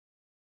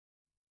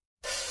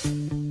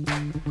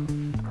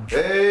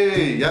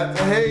Hey, ja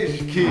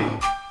Dayish ki.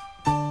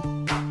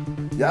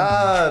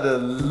 Ja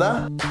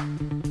la.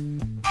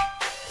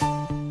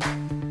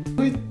 What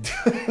are you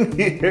doing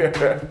here?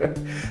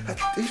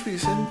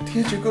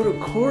 Did you go to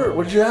court?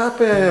 What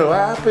happened? What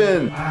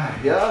happened?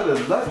 Ja la.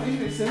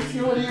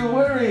 What are you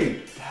wearing?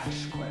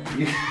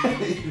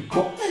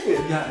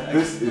 Yeah,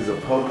 This is a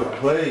public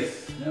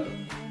place. No.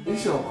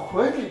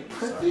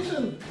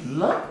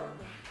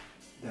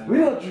 We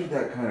don't drink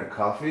that kind of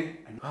coffee.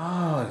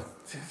 Oh,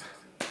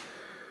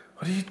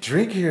 what do you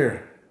drink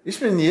here? Ich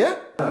bin yeah?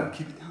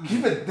 Keep it down.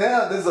 Keep it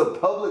down. This is a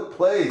public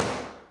place.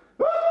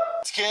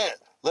 Can't.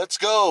 Let's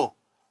go.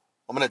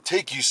 I'm gonna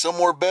take you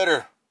somewhere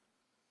better.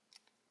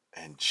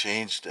 And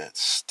change that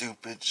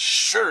stupid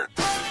shirt.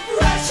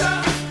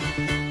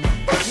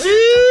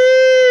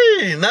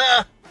 Gee,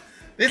 nah.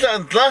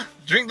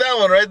 Drink that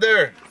one right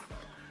there.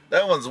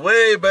 That one's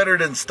way better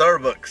than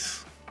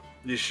Starbucks.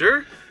 You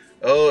sure?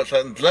 Oh,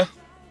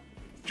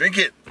 drink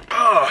it.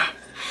 Oh.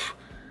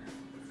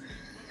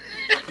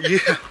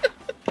 Yeah.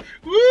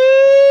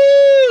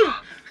 Woo!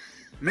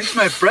 Makes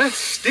my breath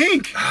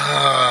stink.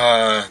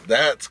 Ah,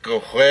 that's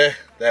coffee.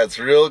 That's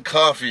real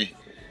coffee.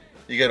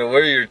 You gotta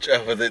wear your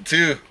stuff with it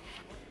too.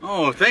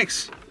 Oh,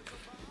 thanks.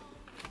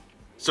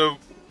 So,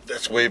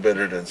 That's way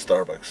better than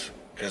Starbucks.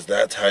 Because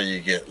that's how you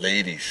get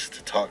ladies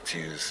to talk to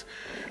you, is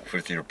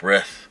with your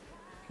breath.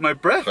 my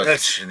breath?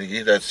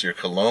 That's your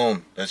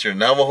cologne. That's your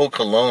Navajo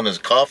cologne is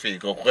coffee.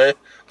 Coffee.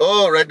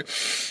 Oh, right.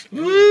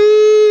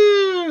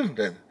 Woo!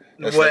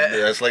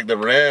 That's like the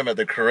ram at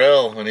the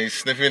corral when he's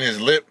sniffing his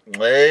lip.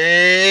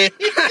 Hey.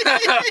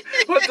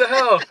 What the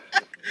hell?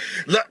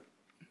 Look.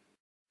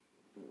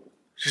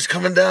 She's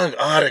coming down.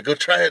 Otta, go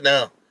try it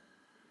now.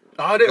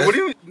 Otta, what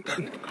do you...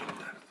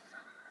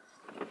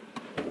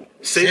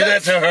 Say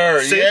that to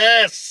her.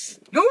 Yes.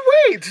 No,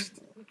 wait.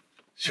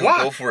 She'll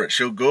What? go for it.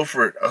 She'll go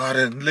for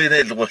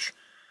it.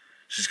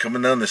 She's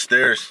coming down the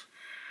stairs.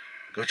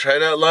 Go try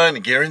that line. I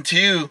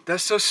guarantee you.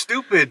 That's so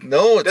stupid.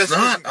 No, it's That's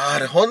not.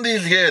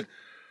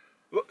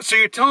 So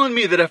you're telling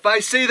me that if I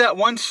say that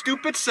one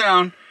stupid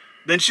sound,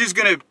 then she's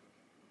gonna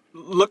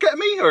look at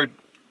me, or?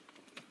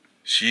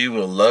 She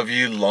will love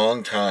you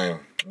long time.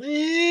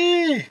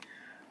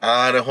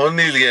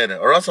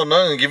 Or else I'm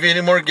not going to give you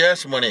any more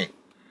gas money.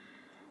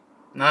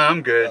 Nah,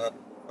 I'm good.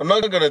 I'm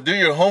not going to do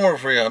your homework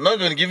for you. I'm not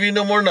going to give you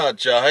no more nut,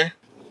 Jai.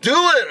 Do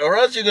it, or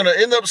else you're going to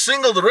end up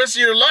single the rest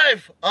of your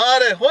life.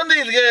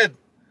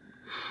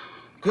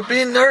 Quit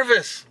being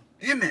nervous.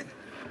 Damn it.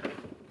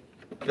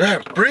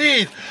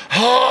 Breathe.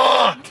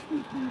 Ha!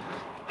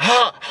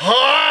 Ha!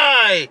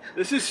 Hi!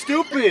 This is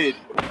stupid.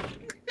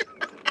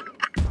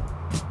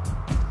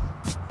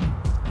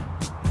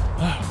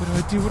 What do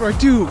I do? What do I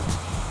do?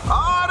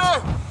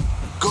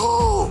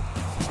 Go!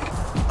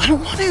 I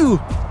don't want to.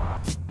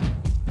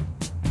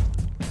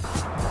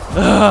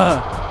 There's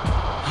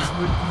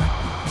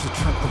a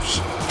truck. Oh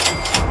shit.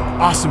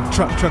 Awesome.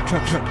 Truck.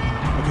 Okay.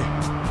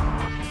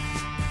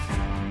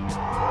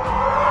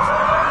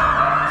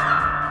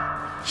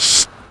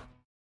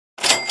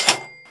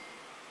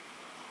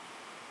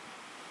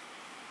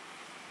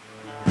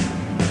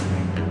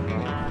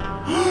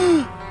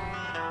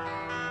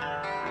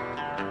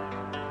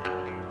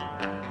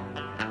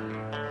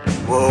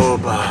 Whoa,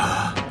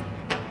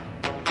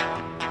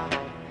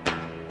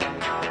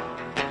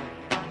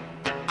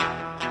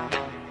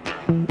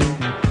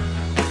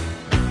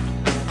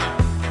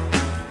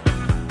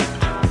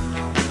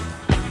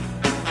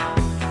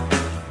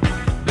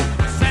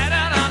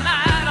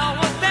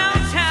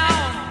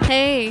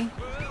 Hey,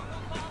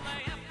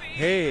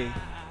 Hey.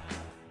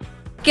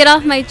 get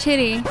off my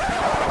chitty.